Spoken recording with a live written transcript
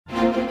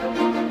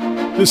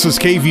This is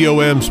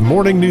KVOM's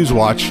Morning News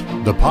Watch,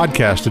 the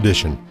podcast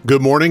edition.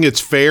 Good morning.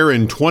 It's Fair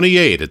and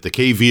 28 at the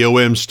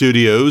KVOM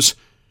studios.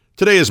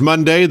 Today is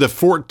Monday, the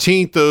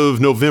 14th of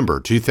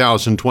November,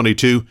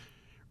 2022.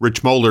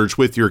 Rich Mollers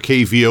with your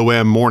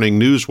KVOM Morning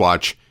News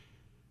Watch.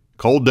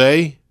 Cold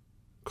day,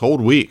 cold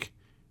week.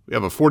 We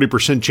have a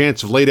 40%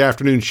 chance of late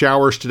afternoon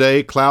showers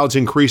today, clouds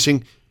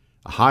increasing,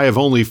 a high of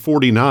only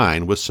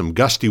 49 with some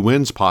gusty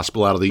winds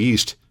possible out of the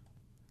east.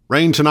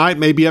 Rain tonight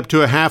may be up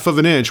to a half of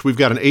an inch. We've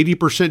got an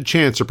 80%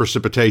 chance of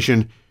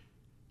precipitation.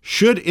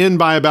 Should end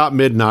by about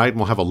midnight.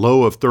 We'll have a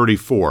low of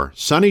 34.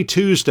 Sunny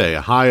Tuesday,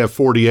 a high of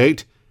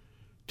 48.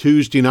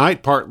 Tuesday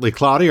night, partly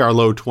cloudy, our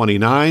low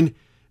 29.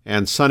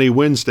 And sunny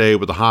Wednesday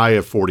with a high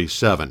of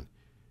 47.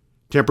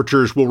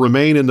 Temperatures will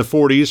remain in the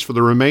 40s for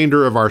the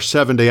remainder of our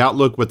 7-day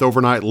outlook with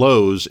overnight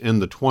lows in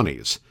the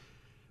 20s.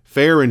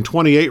 Fair and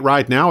 28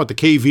 right now at the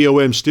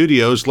KVOM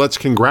studios. Let's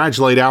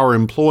congratulate our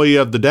employee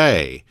of the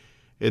day.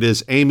 It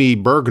is Amy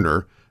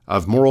Bergner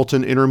of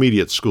Morrilton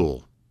Intermediate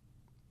School.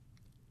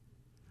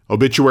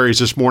 Obituaries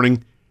this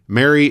morning.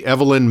 Mary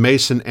Evelyn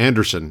Mason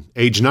Anderson,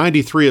 age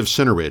 93 of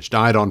Center Ridge,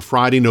 died on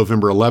Friday,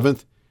 November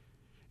 11th.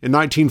 In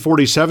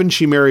 1947,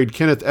 she married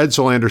Kenneth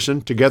Edsel Anderson.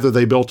 Together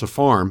they built a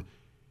farm.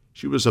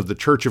 She was of the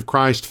Church of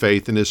Christ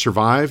faith and is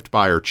survived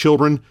by her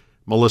children,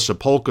 Melissa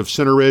Polk of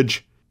Center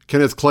Ridge,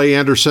 Kenneth Clay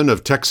Anderson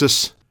of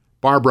Texas,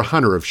 Barbara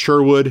Hunter of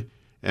Sherwood,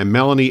 and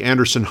Melanie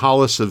Anderson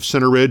Hollis of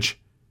Center Ridge.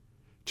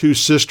 2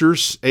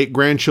 sisters, 8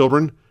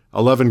 grandchildren,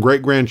 11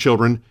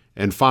 great-grandchildren,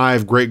 and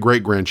 5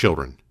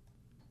 great-great-grandchildren.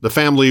 The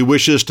family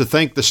wishes to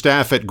thank the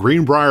staff at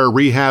Greenbrier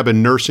Rehab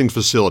and Nursing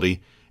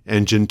Facility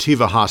and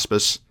Gentiva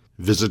Hospice.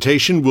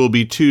 Visitation will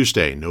be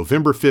Tuesday,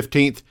 November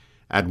 15th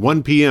at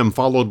 1 p.m.,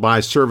 followed by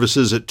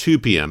services at 2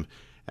 p.m.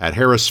 at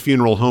Harris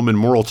Funeral Home in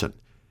Morrilton.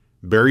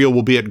 Burial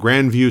will be at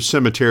Grandview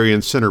Cemetery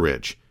in Center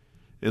Ridge.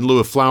 In lieu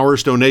of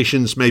flowers,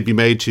 donations may be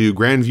made to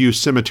Grandview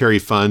Cemetery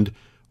Fund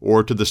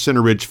or to the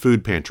Center Ridge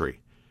Food Pantry.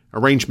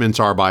 Arrangements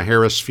are by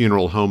Harris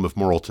Funeral Home of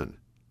Morrilton.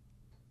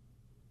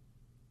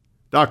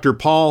 Dr.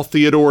 Paul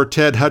Theodore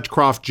Ted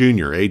Hutchcroft,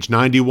 Jr., age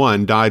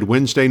 91, died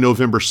Wednesday,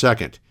 November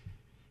 2nd.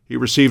 He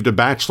received a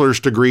bachelor's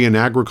degree in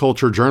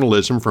agriculture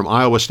journalism from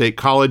Iowa State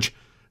College,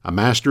 a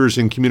master's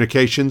in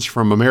communications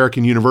from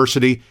American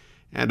University,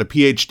 and a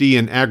Ph.D.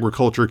 in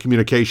agriculture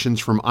communications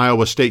from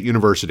Iowa State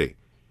University.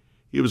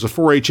 He was a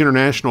 4-H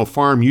International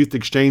Farm Youth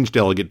Exchange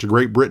delegate to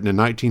Great Britain in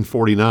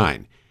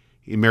 1949.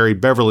 He married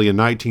Beverly in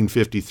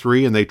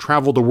 1953, and they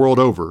traveled the world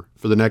over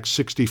for the next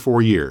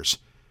 64 years.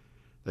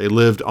 They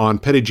lived on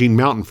Petit Jean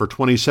Mountain for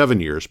 27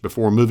 years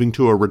before moving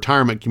to a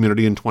retirement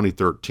community in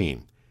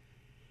 2013.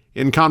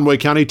 In Conway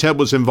County, Ted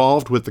was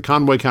involved with the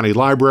Conway County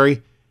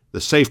Library,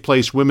 the Safe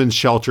Place Women's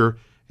Shelter,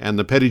 and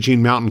the Petit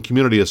Jean Mountain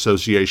Community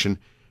Association,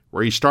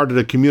 where he started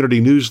a community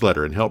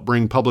newsletter and helped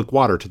bring public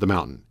water to the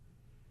mountain.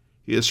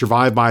 He is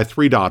survived by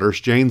 3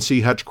 daughters, Jane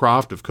C.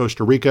 Hutchcroft of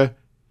Costa Rica,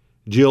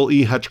 Jill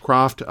E.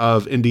 Hutchcroft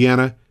of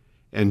Indiana,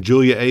 and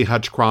Julia A.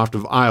 Hutchcroft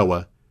of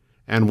Iowa,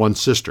 and 1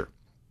 sister.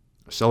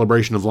 A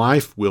celebration of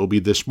life will be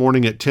this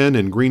morning at 10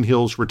 in Green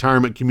Hills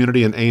Retirement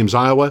Community in Ames,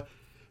 Iowa.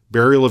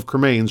 Burial of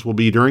cremains will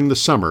be during the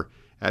summer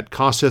at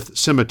Kossuth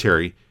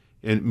Cemetery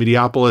in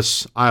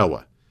Minneapolis,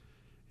 Iowa.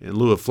 In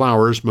lieu of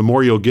flowers,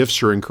 memorial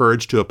gifts are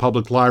encouraged to a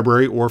public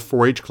library or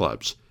 4-H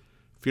clubs.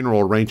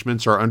 Funeral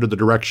arrangements are under the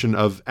direction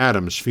of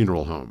Adams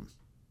Funeral Home.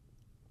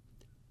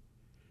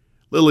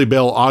 Lily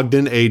Bell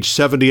Ogden, age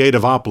 78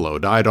 of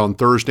Opelo, died on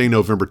Thursday,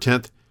 November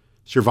 10th.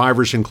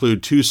 Survivors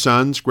include 2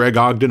 sons, Greg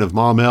Ogden of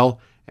Maumelle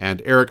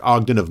and Eric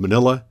Ogden of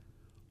Manila,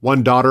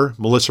 1 daughter,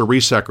 Melissa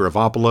Riesecker of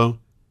Opelo,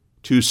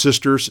 2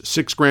 sisters,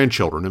 6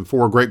 grandchildren, and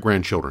 4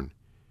 great-grandchildren.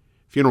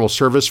 Funeral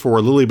service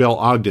for Lily Bell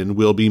Ogden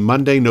will be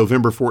Monday,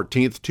 November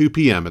 14th, 2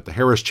 p.m. at the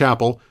Harris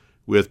Chapel,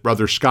 with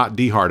Brother Scott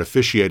Dehart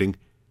officiating.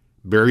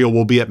 Burial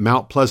will be at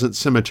Mount Pleasant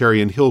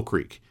Cemetery in Hill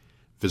Creek.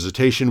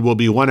 Visitation will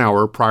be 1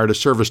 hour prior to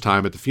service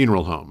time at the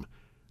funeral home.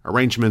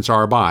 Arrangements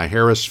are by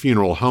Harris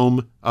Funeral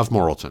Home of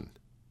Morrilton.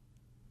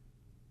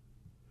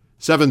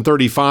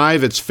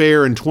 7:35, it's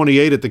Fair and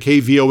 28 at the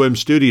KVOM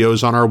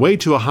studios on our way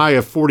to a high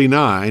of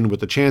 49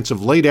 with a chance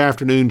of late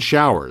afternoon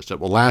showers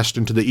that will last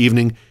into the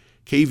evening.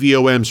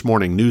 KVOM's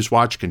Morning News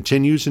Watch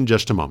continues in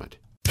just a moment.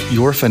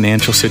 Your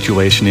financial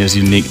situation is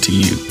unique to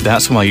you.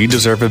 That's why you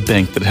deserve a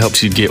bank that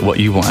helps you get what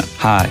you want.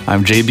 Hi,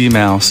 I'm J.B.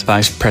 Mouse,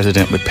 Vice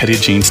President with Petit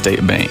Jean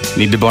State Bank.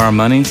 Need to borrow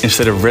money?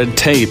 Instead of red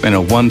tape and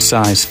a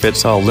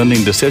one-size-fits-all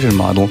lending decision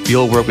model,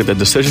 you'll work with a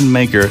decision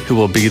maker who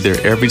will be there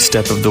every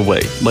step of the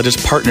way. Let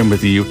us partner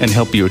with you and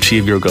help you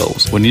achieve your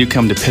goals. When you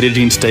come to Petit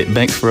Jean State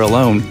Bank for a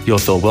loan, you'll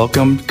feel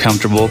welcome,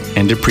 comfortable,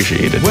 and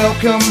appreciated.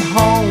 Welcome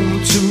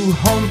home to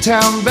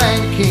hometown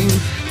banking.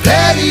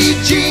 Petit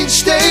Jean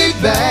State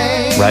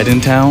Bank. Right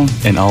in town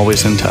and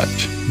always in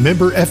touch.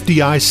 Member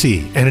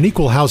FDIC and an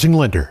equal housing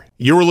lender.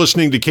 You're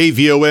listening to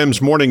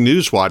KVOM's Morning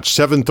News Watch,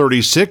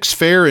 736,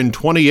 Fair and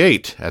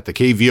 28 at the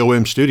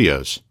KVOM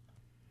studios.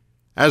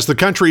 As the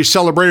country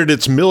celebrated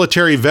its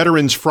Military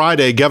Veterans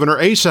Friday, Governor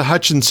Asa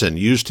Hutchinson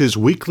used his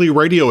weekly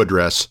radio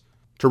address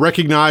to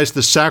recognize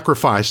the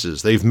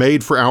sacrifices they've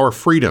made for our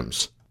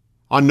freedoms.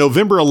 On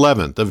November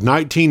 11th of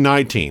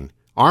 1919,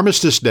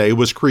 Armistice Day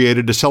was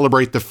created to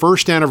celebrate the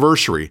first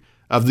anniversary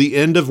of the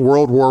end of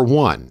World War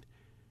I.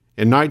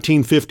 In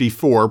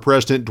 1954,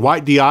 President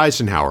Dwight D.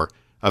 Eisenhower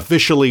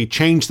officially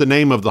changed the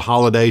name of the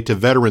holiday to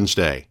Veterans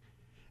Day,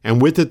 and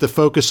with it the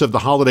focus of the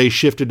holiday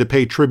shifted to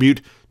pay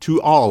tribute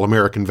to all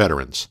American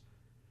veterans.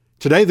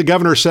 Today, the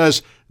governor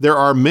says there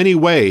are many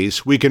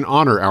ways we can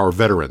honor our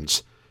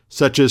veterans,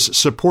 such as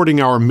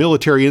supporting our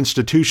military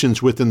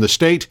institutions within the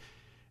state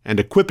and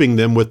equipping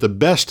them with the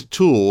best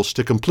tools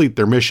to complete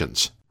their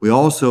missions. We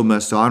also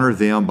must honor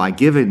them by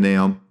giving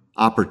them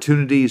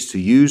opportunities to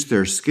use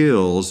their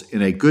skills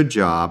in a good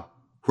job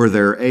where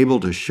they're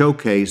able to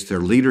showcase their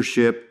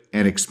leadership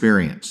and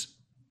experience.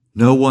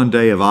 No one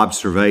day of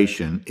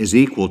observation is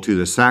equal to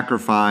the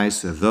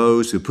sacrifice of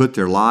those who put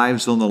their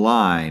lives on the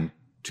line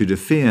to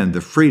defend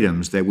the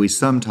freedoms that we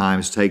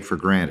sometimes take for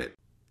granted.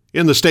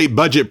 In the state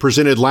budget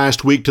presented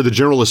last week to the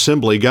General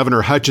Assembly,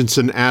 Governor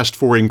Hutchinson asked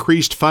for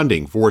increased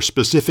funding for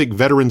specific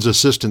veterans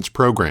assistance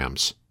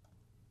programs.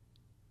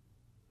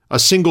 A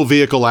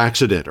single-vehicle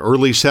accident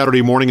early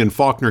Saturday morning in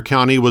Faulkner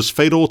County was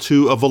fatal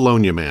to a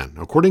Vilonia man.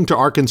 According to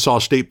Arkansas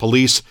State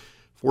Police,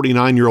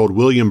 49-year-old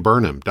William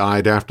Burnham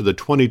died after the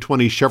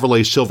 2020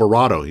 Chevrolet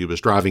Silverado he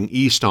was driving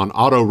east on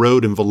Auto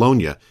Road in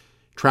Vilonia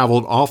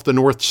traveled off the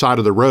north side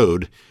of the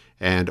road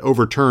and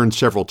overturned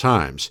several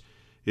times.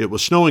 It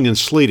was snowing and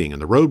sleeting,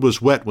 and the road was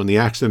wet when the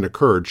accident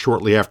occurred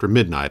shortly after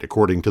midnight,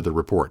 according to the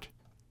report.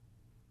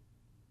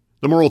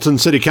 The Morrilton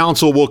City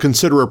Council will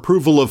consider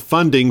approval of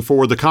funding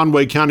for the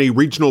Conway County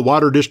Regional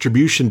Water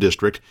Distribution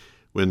District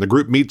when the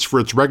group meets for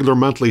its regular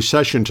monthly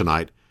session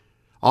tonight.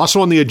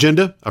 Also on the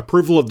agenda,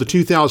 approval of the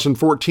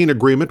 2014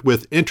 agreement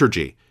with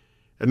Entergy,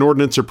 an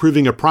ordinance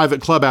approving a private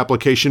club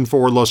application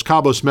for Los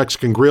Cabos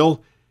Mexican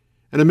Grill,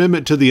 an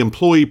amendment to the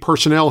Employee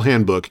Personnel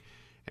Handbook,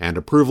 and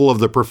approval of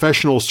the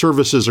professional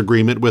services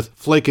agreement with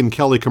Flake &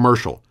 Kelly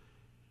Commercial.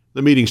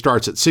 The meeting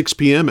starts at 6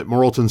 p.m. at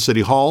Morrilton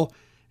City Hall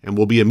and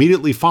will be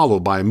immediately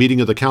followed by a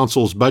meeting of the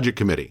Council's Budget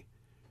Committee.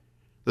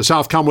 The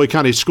South Conway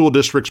County School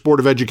District's Board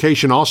of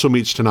Education also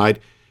meets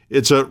tonight.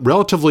 It's a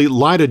relatively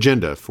light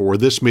agenda for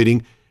this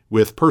meeting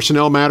with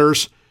personnel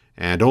matters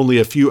and only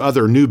a few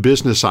other new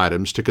business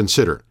items to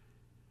consider.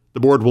 The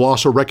board will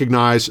also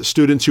recognize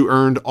students who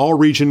earned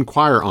all-region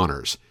choir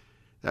honors.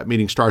 That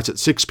meeting starts at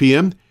 6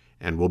 p.m.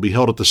 and will be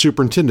held at the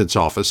superintendent's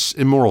office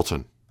in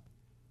Morrilton.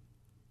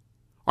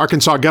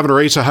 Arkansas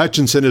Governor Asa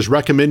Hutchinson is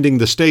recommending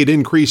the state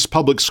increase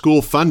public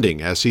school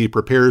funding as he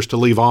prepares to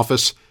leave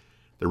office.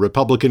 The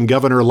Republican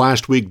governor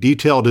last week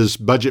detailed his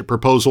budget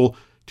proposal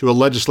to a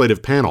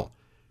legislative panel.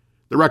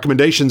 The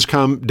recommendations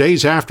come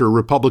days after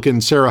Republican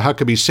Sarah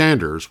Huckabee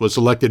Sanders was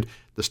elected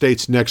the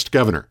state's next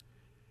governor.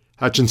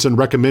 Hutchinson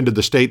recommended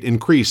the state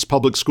increase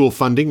public school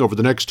funding over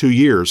the next 2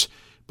 years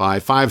by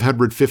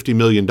 $550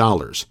 million.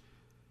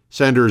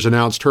 Sanders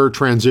announced her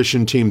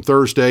transition team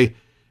Thursday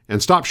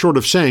and stopped short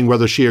of saying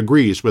whether she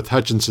agrees with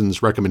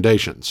Hutchinson's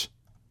recommendations.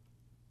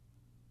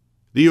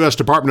 The U.S.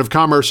 Department of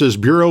Commerce's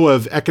Bureau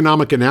of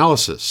Economic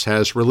Analysis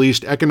has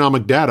released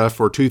economic data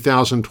for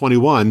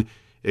 2021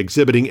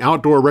 exhibiting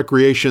outdoor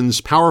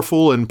recreation's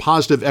powerful and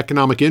positive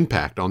economic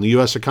impact on the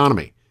U.S.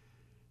 economy.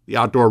 The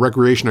outdoor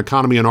recreation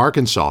economy in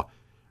Arkansas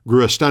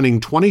grew a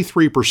stunning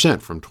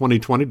 23% from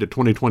 2020 to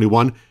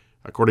 2021,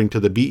 according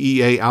to the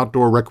BEA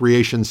Outdoor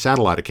Recreation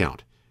Satellite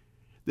account.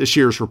 This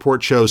year's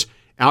report shows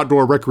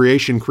outdoor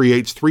recreation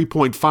creates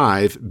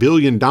 $3.5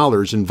 billion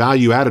in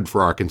value added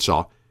for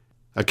Arkansas,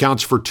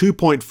 accounts for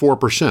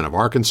 2.4% of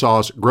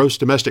Arkansas's gross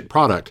domestic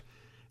product,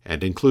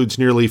 and includes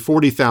nearly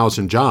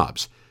 40,000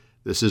 jobs.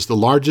 This is the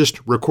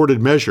largest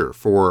recorded measure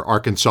for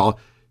Arkansas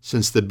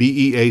since the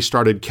BEA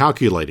started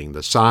calculating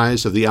the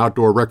size of the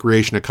outdoor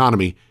recreation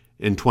economy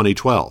in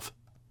 2012.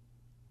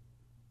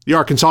 The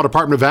Arkansas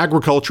Department of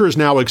Agriculture is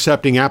now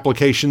accepting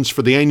applications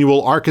for the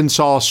annual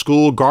Arkansas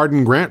School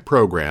Garden Grant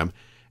Program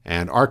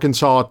and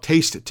Arkansas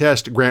Taste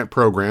Test Grant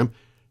Program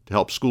to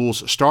help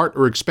schools start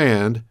or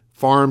expand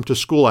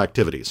farm-to-school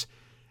activities.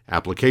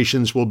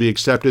 Applications will be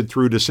accepted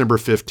through December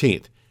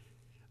 15th.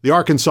 The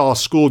Arkansas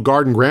School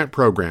Garden Grant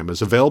Program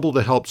is available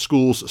to help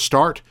schools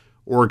start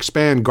or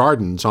expand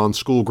gardens on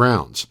school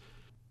grounds.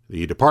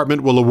 The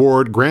department will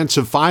award grants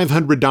of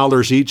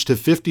 $500 each to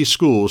 50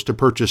 schools to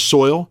purchase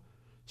soil,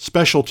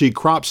 specialty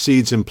crop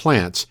seeds and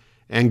plants,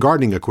 and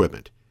gardening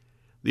equipment.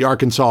 The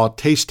Arkansas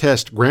Taste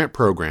Test Grant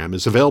Program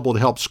is available to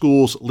help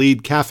schools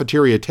lead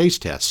cafeteria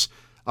taste tests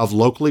of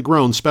locally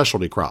grown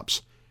specialty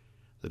crops.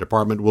 The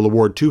department will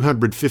award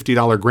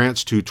 $250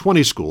 grants to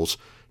 20 schools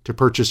to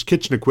purchase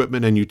kitchen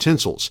equipment and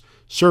utensils,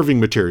 serving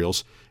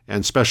materials,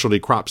 and specialty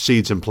crop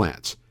seeds and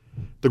plants.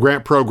 The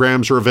grant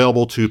programs are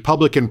available to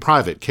public and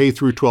private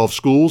K-12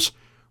 schools,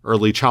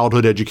 early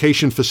childhood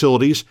education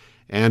facilities,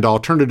 and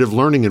alternative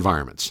learning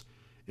environments.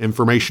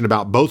 Information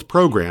about both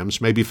programs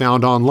may be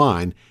found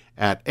online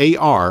at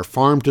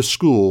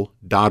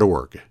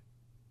arfarmtoschool.org.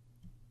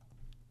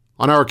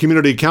 On our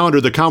community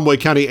calendar, the Conway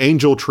County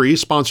Angel Tree,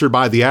 sponsored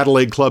by the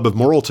Adelaide Club of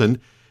Morrilton,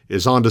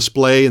 is on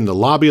display in the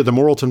lobby of the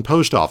Morrilton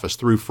Post Office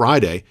through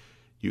Friday.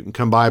 You can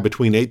come by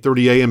between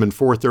 8:30 a.m. and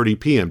 4:30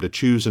 p.m. to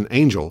choose an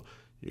angel.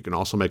 You can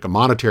also make a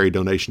monetary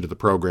donation to the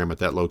program at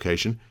that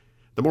location.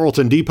 The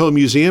Morrilton Depot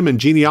Museum and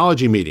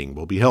Genealogy Meeting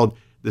will be held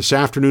this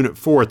afternoon at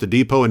 4 at the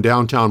Depot in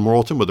downtown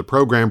Morrilton with a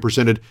program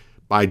presented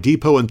by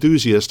Depot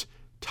enthusiast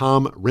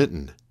Tom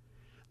Renton.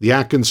 The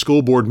Atkins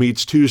School Board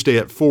meets Tuesday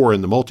at 4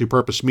 in the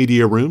Multipurpose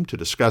Media Room to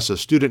discuss a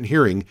student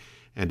hearing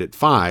and at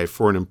 5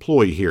 for an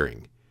employee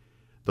hearing.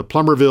 The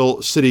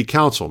Plumerville City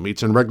Council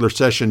meets in regular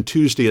session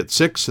Tuesday at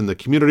 6 in the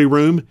Community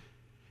Room,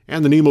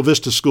 and the Nemo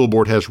Vista School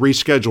Board has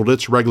rescheduled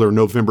its regular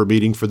November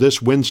meeting for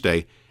this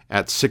Wednesday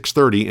at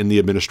 6:30 in the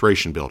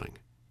Administration Building.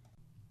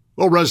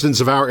 Well, residents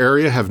of our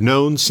area have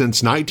known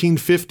since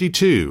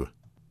 1952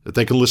 that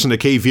they can listen to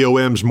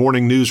KVOM's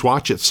Morning News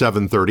Watch at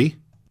 7:30.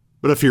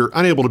 But if you're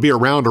unable to be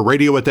around a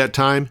radio at that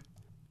time,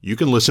 you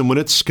can listen when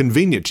it's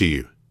convenient to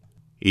you.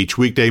 Each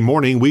weekday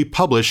morning, we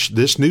publish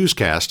this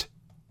newscast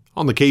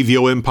on the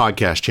KVOM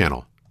podcast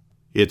channel.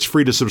 It's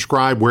free to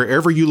subscribe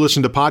wherever you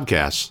listen to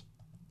podcasts,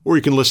 or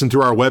you can listen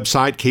through our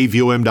website,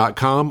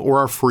 kvom.com, or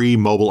our free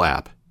mobile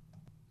app.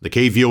 The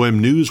KVOM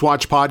News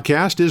Watch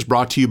podcast is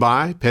brought to you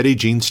by Petit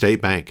Jean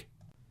State Bank.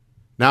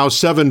 Now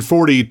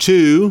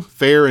 7:42,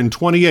 fair and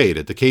 28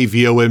 at the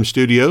KVOM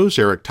studios.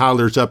 Eric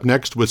Tyler's up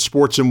next with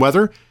sports and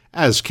weather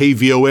as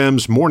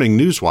KVOM's Morning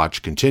News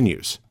Watch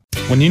continues.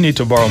 When you need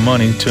to borrow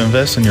money to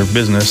invest in your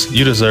business,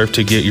 you deserve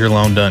to get your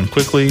loan done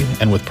quickly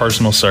and with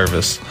personal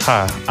service.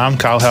 Hi, I'm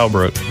Kyle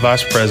Halbrook,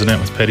 Vice President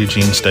with Petit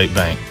Jean State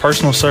Bank.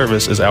 Personal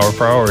service is our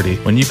priority.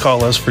 When you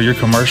call us for your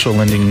commercial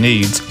lending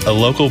needs, a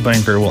local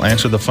banker will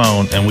answer the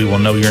phone and we will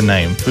know your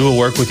name. We will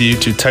work with you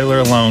to tailor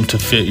a loan to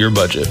fit your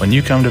budget. When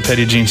you come to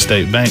Petit Jean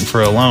State Bank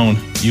for a loan,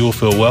 you will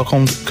feel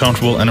welcomed,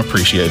 comfortable, and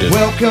appreciated.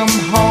 Welcome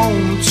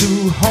home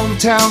to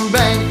hometown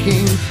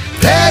banking.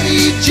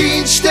 Petit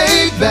Jean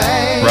State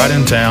Bank. Right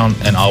in town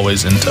and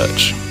always in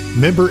touch.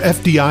 Member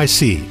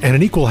FDIC and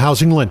an equal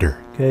housing lender.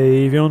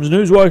 KVOM's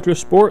Newswatch with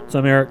Sports.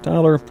 I'm Eric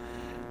Tyler.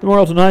 The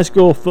Morrilton High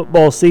School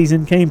football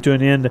season came to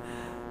an end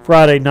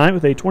Friday night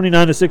with a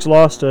 29-6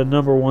 loss to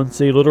number 1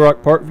 seed Little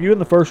Rock Parkview in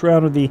the first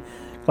round of the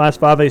Class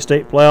 5A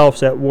state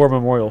playoffs at War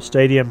Memorial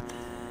Stadium.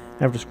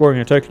 After scoring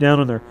a touchdown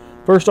on their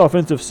first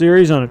offensive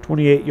series on a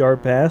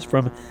 28-yard pass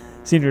from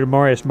senior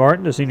Demarius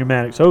Martin to senior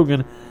Maddox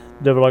Hogan,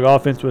 the Devil Dog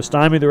offense was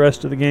stymied the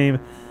rest of the game.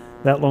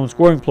 That lone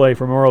scoring play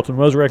from Morrilton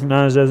was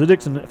recognized as the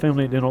Dixon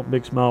Family Dental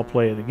Big Smile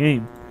play of the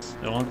game.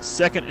 On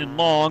second and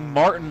long,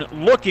 Martin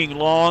looking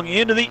long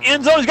into the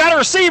end zone. He's got a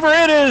receiver.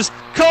 It is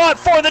caught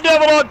for the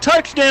Devil Dog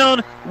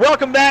touchdown.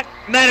 Welcome back,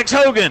 Maddox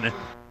Hogan.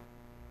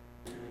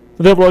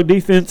 The Devil Dog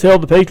defense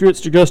held the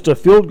Patriots to just a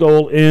field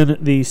goal in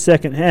the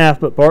second half,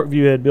 but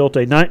Parkview had built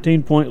a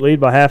 19-point lead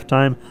by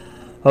halftime.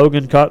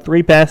 Hogan caught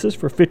 3 passes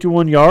for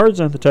 51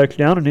 yards and the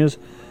touchdown in his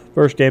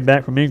first game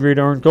back from injury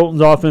to earn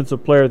Colton's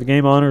Offensive Player of the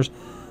Game honors.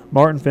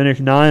 Martin finished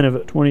 9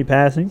 of 20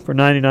 passing for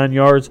 99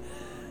 yards.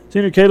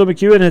 Senior Caleb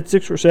McEwen had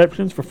 6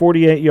 receptions for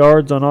 48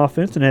 yards on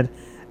offense and had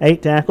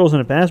 8 tackles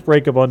and a pass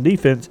breakup on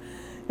defense,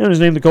 and was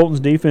named the Colton's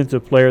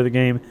Defensive Player of the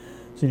Game.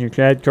 Senior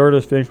Chad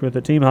Curtis finished with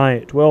a team high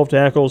at 12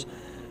 tackles.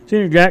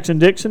 Senior Jackson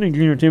Dixon and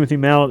junior Timothy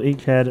Mallett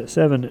each had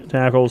 7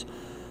 tackles.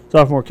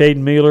 Sophomore Caden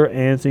Mueller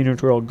and senior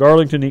Terrell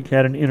Garlington each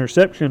had an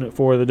interception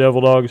for the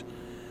Devil Dogs.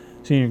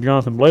 Senior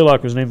Jonathan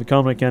Blaylock was named the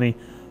Conway County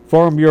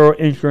Farm Bureau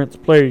Insurance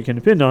Player you can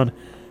depend on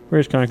for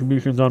his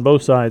contributions on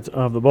both sides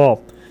of the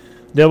ball.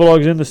 Devil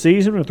Dogs in the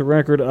season with a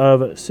record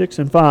of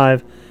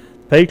 6-5.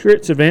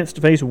 Patriots advanced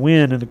to face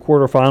Wynn in the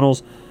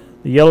quarterfinals.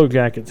 The Yellow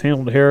Jackets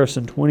handled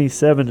Harrison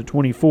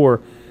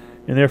 27-24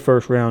 in their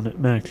first round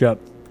matchup.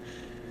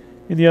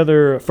 In the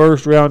other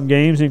first round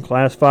games in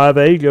Class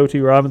 5A, Joe T.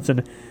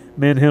 Robinson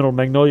men handled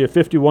Magnolia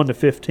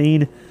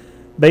 51-15.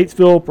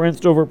 Batesville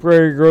pranced over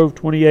Prairie Grove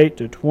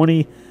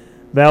 28-20.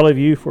 Valley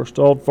View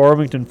forestalled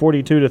Farmington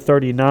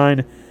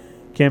 42-39.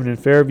 Camden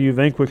Fairview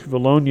vanquished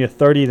Valonia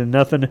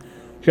 30-0.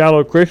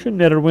 Shiloh Christian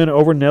netted a win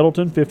over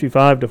Nettleton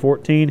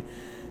 55-14.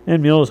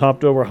 And Mills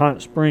hopped over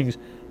Hot Springs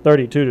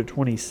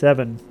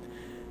 32-27.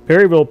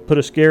 Perryville put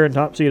a scare in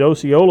top seed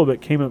Osceola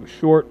but came up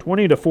short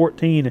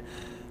 20-14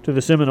 to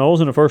the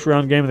Seminoles in the first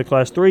round game of the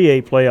Class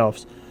 3A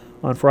playoffs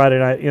on Friday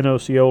night in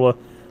Osceola.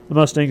 The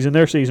Mustangs in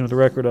their season with a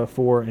record of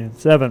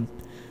 4-7.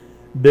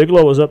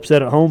 Bigelow was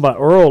upset at home by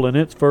Earl in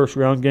its first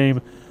round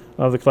game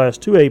of the Class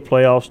 2A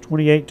playoffs,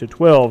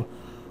 28-12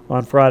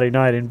 on Friday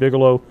night in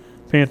Bigelow.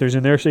 Panthers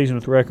in their season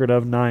with a record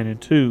of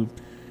 9-2.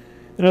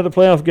 In other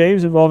playoff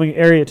games involving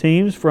area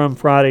teams from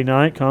Friday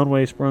night,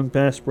 Conway sprung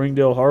past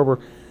Springdale Harbor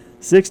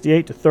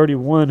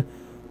 68-31.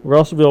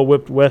 Russellville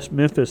whipped West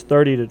Memphis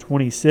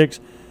 30-26.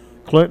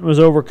 Clinton was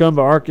overcome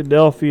by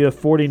Arkadelphia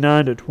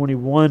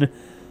 49-21.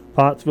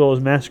 Pottsville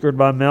was massacred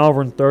by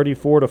Malvern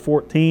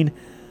 34-14.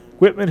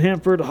 Whitman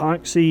Hempford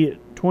Hoxie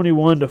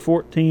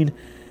 21-14.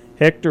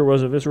 Hector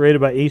was eviscerated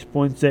by East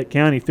Poinsett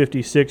County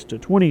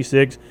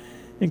 56-26.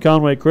 And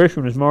Conway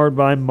Christian was marred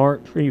by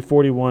Martree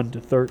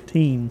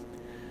 41-13.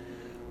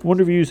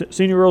 Wonderview's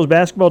Senior Girls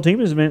basketball team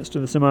has advanced to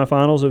the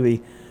semifinals of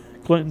the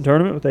Clinton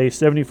tournament with a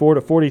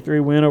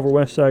 74-43 win over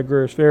Westside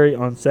Greers Ferry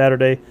on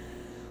Saturday.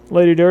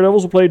 Lady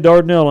Daredevils will play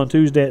Dardanelle on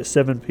Tuesday at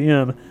 7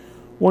 p.m.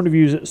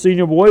 Wonderview's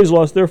senior boys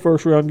lost their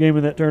first-round game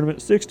in that tournament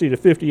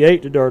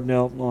 60-58 to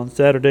Dardanelle on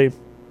Saturday.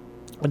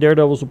 The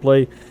Daredevils will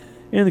play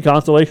in the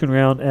consolation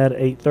round at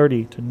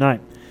 8:30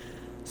 tonight.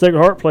 Sacred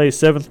Heart plays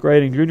 7th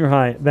grade and junior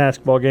high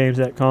basketball games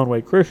at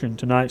Conway Christian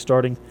tonight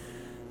starting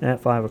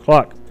at 5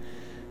 o'clock.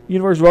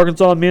 University of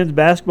Arkansas men's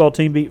basketball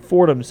team beat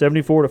Fordham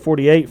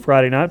 74-48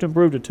 Friday night to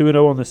improve to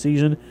 2-0 on the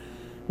season.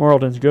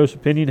 Marlton's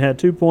Joseph Pinion had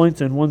 2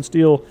 points and 1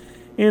 steal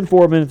in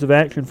 4 minutes of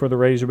action for the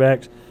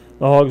Razorbacks.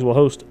 The Hogs will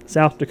host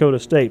South Dakota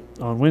State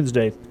on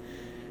Wednesday.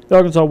 The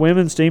Arkansas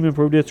women's team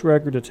improved its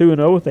record to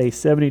 2-0 with a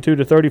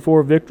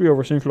 72-34 victory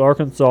over Central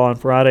Arkansas on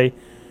Friday.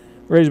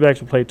 The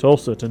Razorbacks will play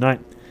Tulsa tonight.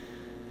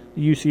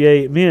 The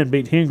UCA men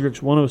beat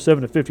Hendricks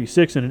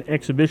 107-56 in an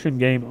exhibition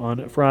game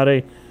on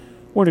Friday.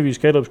 Wonderview's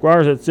Caleb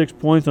Squires had 6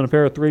 points on a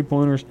pair of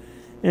 3-pointers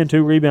and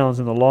 2 rebounds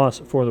in the loss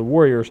for the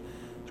Warriors.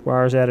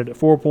 Squires added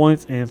 4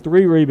 points and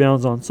 3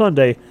 rebounds on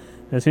Sunday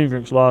as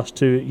Hendricks lost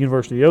to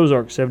University of the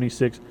Ozarks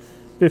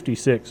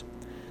 76-56.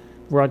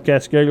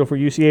 Broadcast schedule for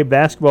UCA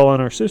basketball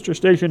on our sister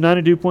station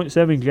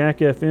 92.7 Jack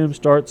FM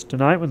starts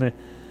tonight when the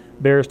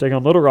Bears take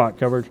on Little Rock.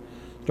 Coverage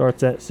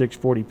starts at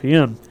 6:40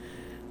 p.m.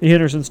 The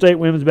Henderson State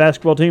women's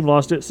basketball team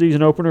lost its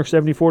season opener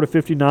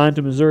 74-59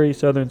 to Missouri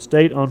Southern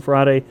State on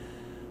Friday.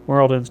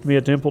 Marlton's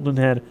Tamia Templeton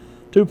had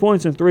 2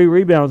 points and 3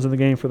 rebounds in the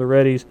game for the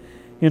Reddies.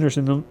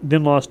 Henderson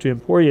then lost to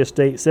Emporia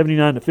State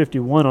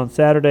 79-51 on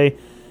Saturday.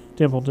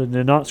 Templeton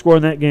did not score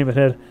in that game but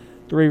had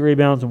 3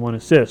 rebounds and 1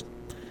 assist.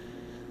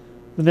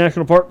 The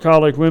National Park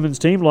College women's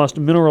team lost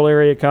to Mineral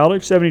Area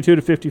College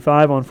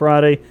 72-55 on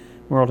Friday.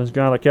 Marlton's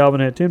Skylar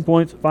Calvin had 10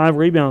 points, 5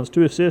 rebounds,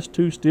 2 assists,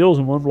 2 steals,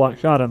 and 1 block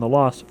shot in the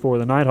loss for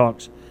the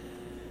Nighthawks.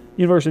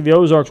 University of the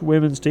Ozarks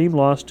women's team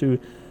lost to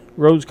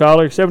Rhodes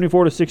College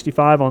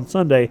 74-65 on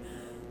Sunday.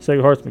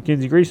 Sacred Heart's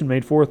Mackenzie Greason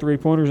made 4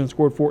 3-pointers and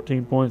scored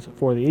 14 points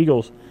for the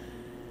Eagles.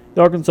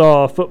 The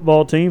Arkansas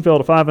football team fell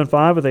to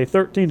 5-5 with a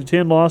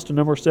 13-10 loss to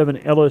number 7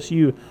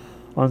 LSU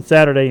on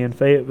Saturday in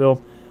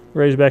Fayetteville. The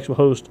Razorbacks will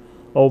host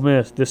Ole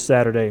Miss this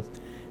Saturday.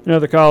 In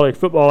other college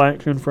football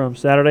action from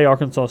Saturday,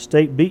 Arkansas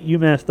State beat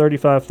UMass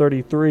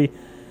 35-33.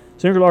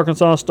 Central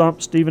Arkansas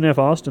stomped Stephen F.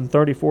 Austin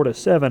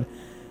 34-7,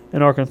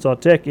 and Arkansas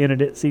Tech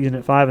ended its season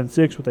at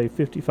 5-6 with a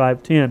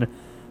 55-10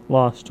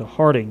 loss to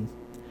Harding.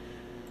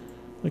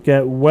 Look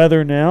at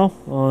weather now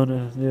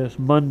on this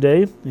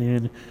Monday,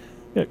 and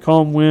got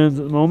calm winds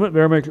at the moment.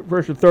 Barometric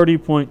pressure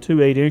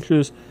 30.28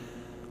 inches.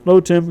 Low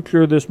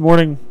temperature this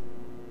morning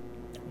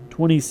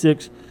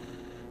 26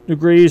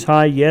 degrees.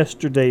 High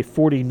yesterday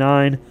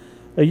 49.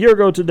 A year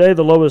ago today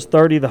the low was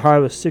 30, the high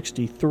was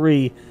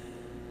 63.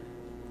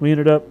 We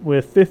ended up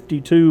with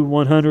 52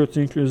 1/100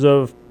 inches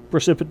of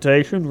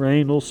precipitation,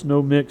 rain, little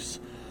snow mix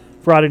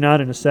Friday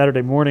night and a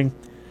Saturday morning.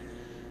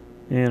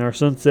 And our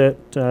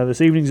sunset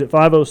this evening is at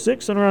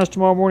 5:06. Sunrise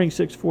tomorrow morning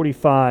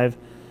 6:45.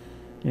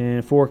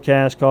 And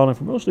forecast calling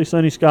for mostly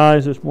sunny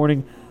skies this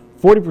morning.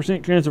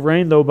 40% chance of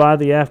rain though by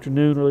the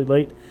afternoon, really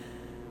late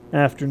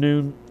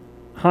afternoon.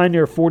 High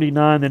near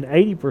 49, then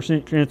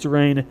 80% chance of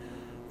rain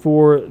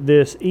for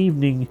this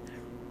evening.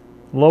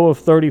 Low of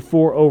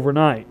 34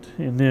 overnight.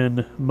 And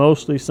then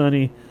mostly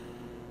sunny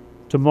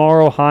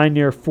tomorrow, high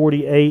near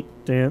 48.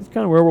 And it's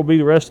kind of where we'll be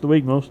the rest of the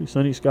week. Mostly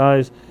sunny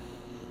skies,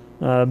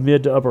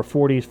 mid to upper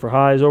 40s for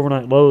highs.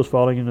 Overnight lows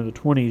falling into the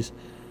 20s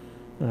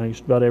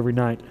just about every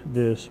night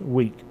this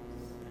week.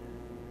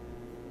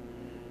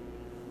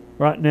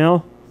 Right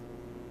now,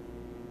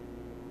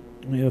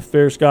 we have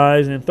fair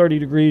skies and 30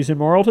 degrees in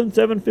Marlton,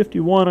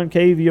 7:51 on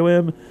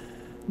KVOM.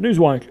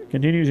 Newswatch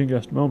continues in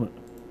just a moment.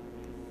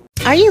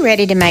 Are you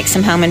ready to make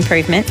some home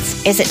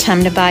improvements? Is it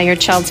time to buy your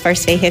child's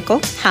first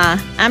vehicle? Hi,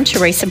 I'm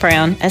Teresa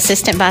Brown,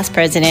 Assistant Vice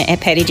President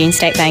at Petit Jean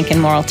State Bank in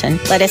Morrilton.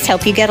 Let us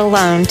help you get a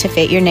loan to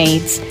fit your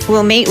needs.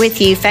 We'll meet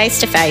with you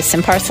face-to-face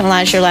and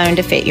personalize your loan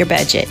to fit your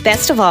budget.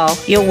 Best of all,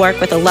 you'll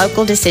work with a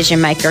local decision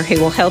maker who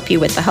will help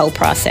you with the whole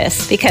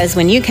process. Because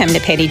when you come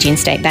to Petit Jean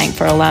State Bank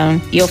for a loan,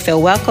 you'll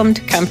feel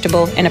welcomed,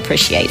 comfortable, and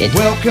appreciated.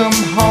 Welcome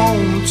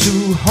home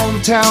to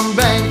hometown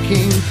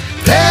banking.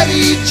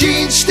 Petit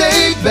Jean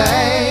State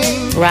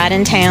Bank. Right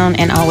in town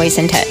and always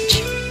in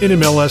touch.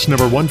 NMLS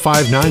number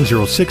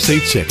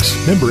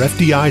 1590686. Member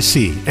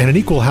FDIC and an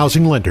equal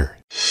housing lender.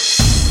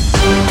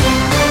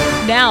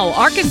 Now,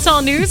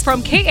 Arkansas news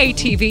from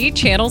KATV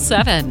Channel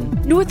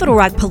 7. North Little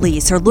Rock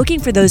police are looking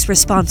for those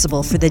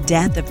responsible for the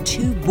death of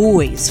 2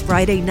 boys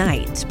Friday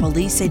night.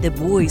 Police say the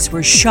boys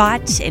were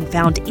shot and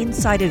found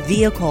inside a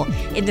vehicle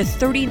in the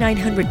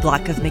 3900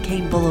 block of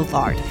McCain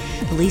Boulevard.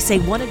 Police say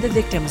one of the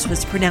victims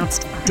was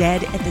pronounced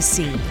dead at the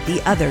scene.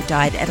 The other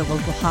died at a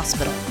local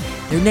hospital.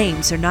 Their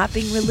names are not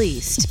being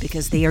released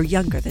because they are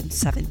younger than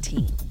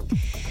 17.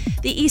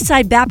 The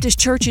Eastside Baptist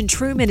Church in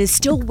Truman is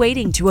still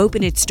waiting to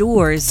open its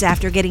doors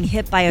after getting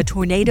hit by a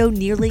tornado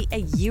nearly a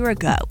year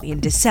ago in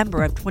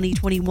December of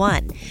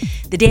 2021.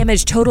 The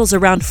damage totals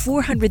around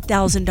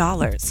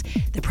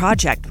 $400,000. The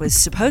project was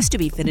supposed to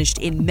be finished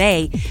in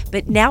May,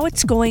 but now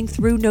it's going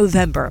through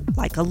November.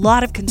 Like a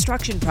lot of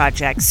construction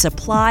projects,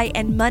 supply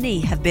and money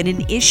have been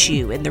an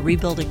issue in the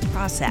rebuilding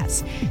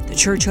process. The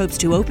church hopes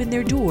to open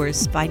their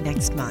doors by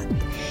next month.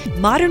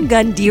 Modern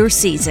gun deer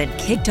season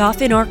kicked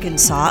off in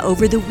Arkansas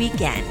over the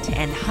weekend,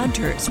 and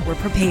hunters were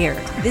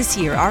prepared. This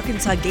year,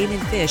 Arkansas Game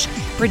and Fish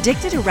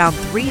predicted around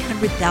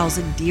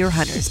 300,000 deer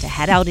hunters to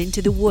head out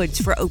into the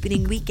woods for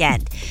opening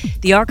weekend.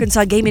 The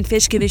Arkansas Game and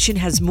Fish Commission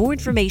has more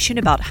information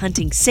about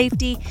hunting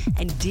safety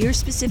and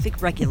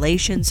deer-specific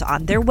regulations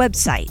on their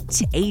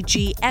website,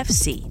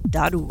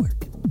 agfc.org.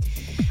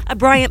 A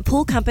Bryant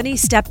Pool Company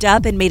stepped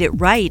up and made it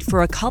right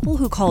for a couple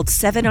who called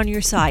 7 on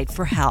Your Side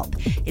for help.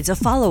 It's a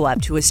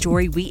follow-up to a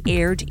story we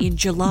aired in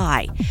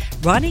July.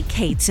 Ronnie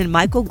Cates and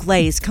Michael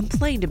Glaze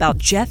complained about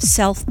Jeff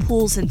Self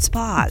Pools and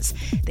Spas.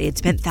 They had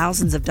spent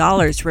thousands of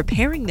dollars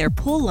repairing their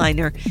pool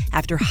liner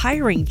after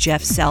hiring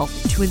Jeff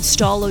Self to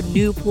install a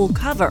new pool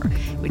cover,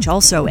 which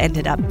also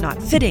ended up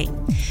not fitting.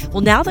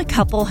 Well, now the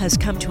couple has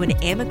come to an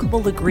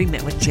amicable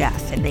agreement with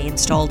Jeff, and they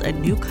installed a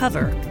new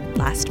cover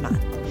last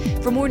month.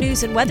 For more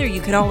news and weather,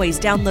 you can always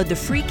download the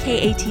free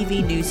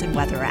KATV News and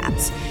Weather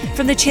apps.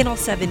 From the Channel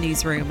 7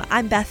 Newsroom,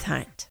 I'm Beth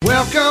Hunt.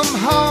 Welcome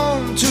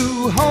home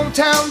to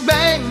hometown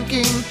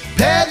banking,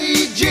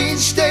 Petit Jean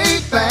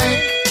State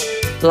Bank.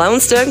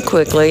 Loans done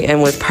quickly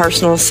and with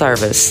personal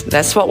service.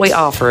 That's what we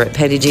offer at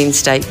Petit Jean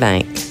State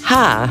Bank.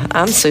 Hi,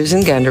 I'm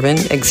Susan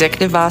Gunderman,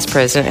 Executive Vice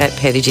President at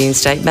Petit Jean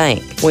State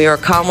Bank. We are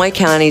Conway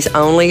County's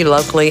only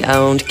locally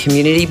owned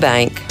community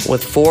bank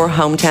with 4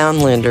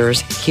 hometown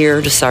lenders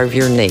here to serve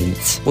your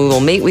needs. We will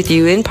meet with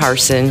you in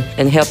person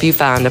and help you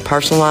find a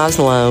personalized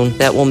loan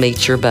that will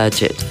meet your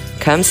budget.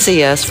 Come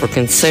see us for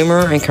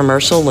consumer and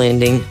commercial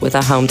lending with a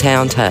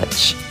hometown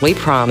touch. We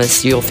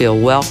promise you'll feel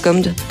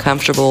welcomed,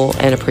 comfortable,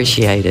 and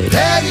appreciated.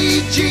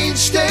 Petit Jean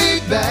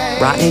State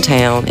Bank. Right in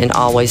town and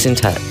always in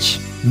touch.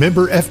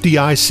 Member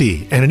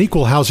FDIC and an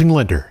equal housing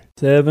lender.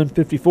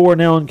 7:54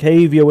 now on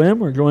KVOM.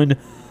 We're joined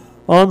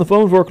on the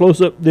phone for a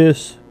close-up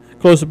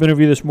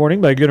interview this morning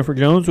by Jennifer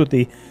Jones with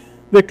the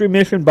Victory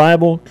Mission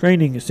Bible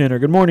Training Center.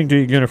 Good morning to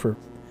you, Jennifer.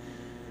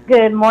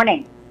 Good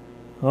morning.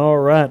 All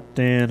right,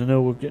 and I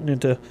know we're getting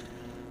into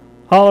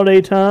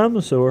holiday time,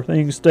 so are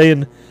things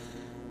staying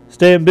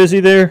busy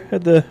there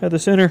at the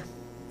center?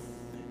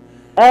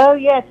 Oh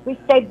yes, we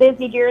stay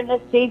busy during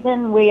this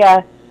season.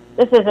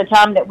 This is a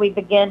time that we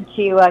begin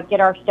to get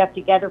our stuff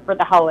together for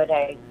the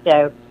holidays,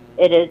 so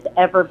it is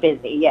ever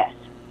busy. Yes.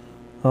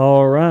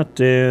 All right,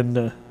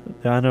 and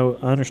I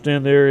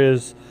understand there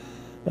is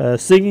a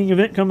singing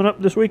event coming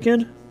up this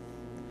weekend.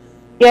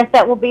 Yes,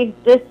 that will be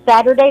this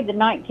Saturday, the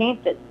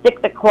 19th, at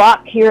 6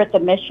 o'clock here at the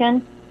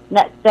Mission. And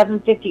that's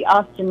 750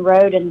 Austin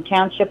Road in the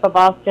Township of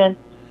Austin.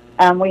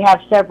 We have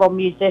several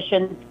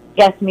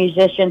guest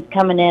musicians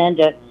coming in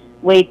to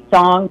lead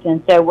songs,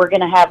 and so we're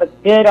going to have a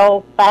good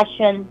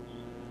old-fashioned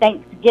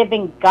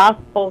Thanksgiving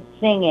gospel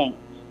singing.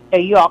 So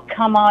you all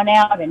come on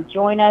out and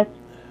join us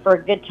for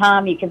a good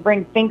time. You can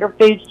bring finger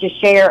foods to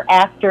share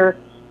after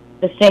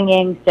the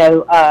singing.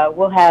 So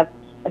we'll have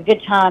a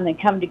good time and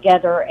come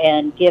together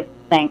and give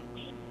thanks.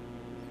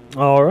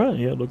 All right,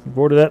 yeah, looking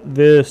forward to that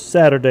this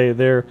Saturday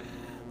there.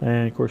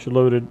 And, of course,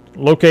 you're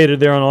located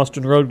there on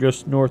Austin Road,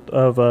 just north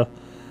of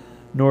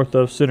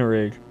Center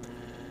Ridge.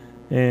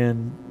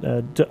 And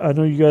I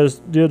know you guys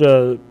did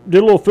a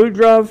little food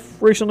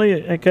drive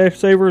recently at Cash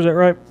Saver. Is that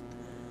right?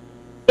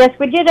 Yes,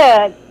 we did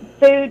a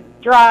food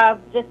drive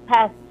this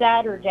past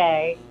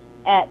Saturday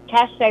at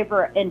Cash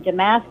Saver in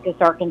Damascus,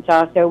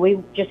 Arkansas. So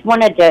we just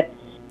wanted to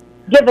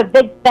give a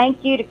big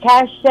thank you to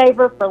Cash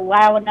Saver for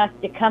allowing us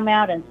to come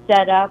out and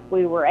set up.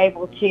 We were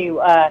able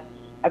to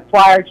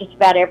acquire just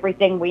about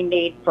everything we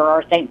need for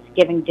our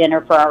Thanksgiving dinner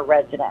for our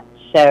residents.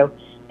 So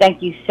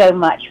thank you so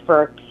much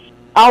for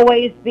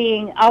always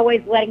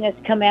letting us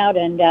come out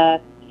and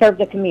serve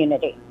the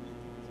community.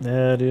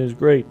 That is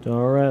great.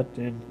 All right.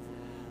 And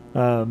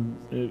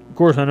of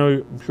course,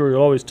 I'm sure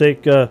you'll always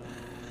take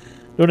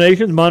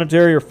donations,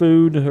 monetary or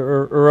food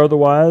or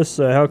otherwise.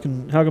 How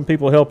can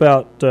people help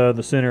out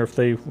the center if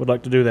they would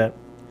like to do that?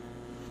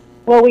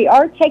 Well, we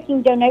are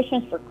taking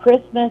donations for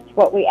Christmas.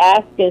 What we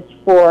ask is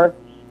for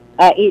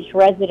each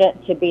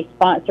resident to be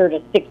sponsored a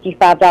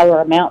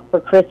 $65 amount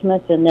for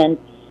Christmas, and then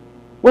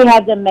we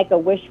have them make a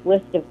wish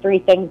list of 3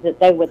 things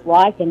that they would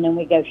like, and then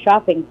we go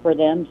shopping for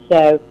them.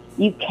 So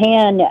you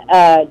can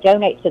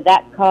donate to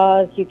that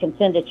cause. You can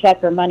send a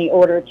check or money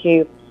order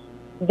to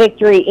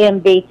Victory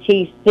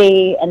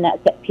MBTC, and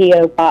that's at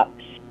P.O. Box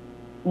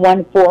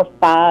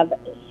 145,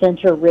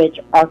 Center Ridge,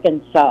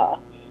 Arkansas.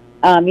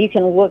 You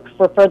can look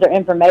for further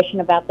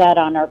information about that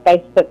on our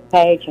Facebook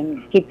page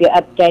and keep you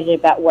updated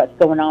about what's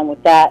going on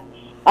with that.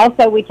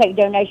 Also, we take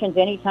donations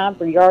anytime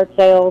for yard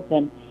sales,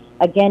 and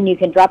again, you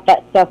can drop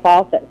that stuff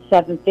off at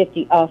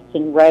 750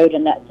 Austin Road,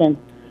 and that's in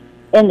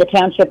the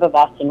Township of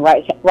Austin,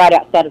 right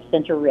outside of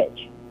Center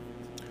Ridge.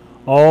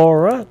 All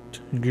right.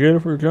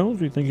 Jennifer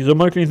Jones, we thank you so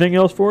much. Anything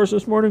else for us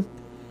this morning?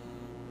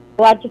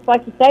 Well, I'd just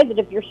like to say that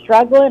if you're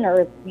struggling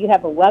or if you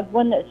have a loved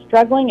one that's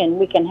struggling and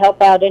we can help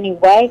out any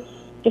way,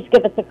 just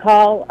give us a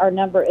call. Our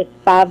number is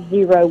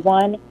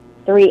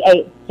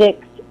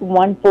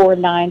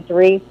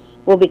 501-386-1493.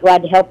 We'll be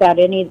glad to help out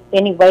any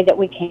way that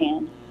we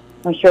can.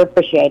 We sure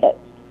appreciate it.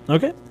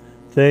 Okay.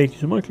 Thank you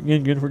so much.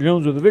 Again, Jennifer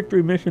Jones with the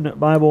Victory Mission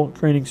Bible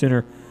Training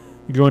Center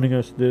joining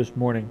us this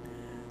morning.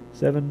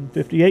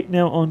 7:58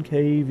 now on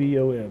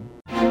KVOM.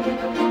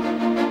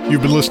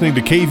 You've been listening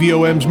to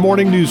KVOM's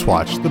Morning News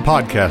Watch, the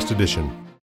podcast edition.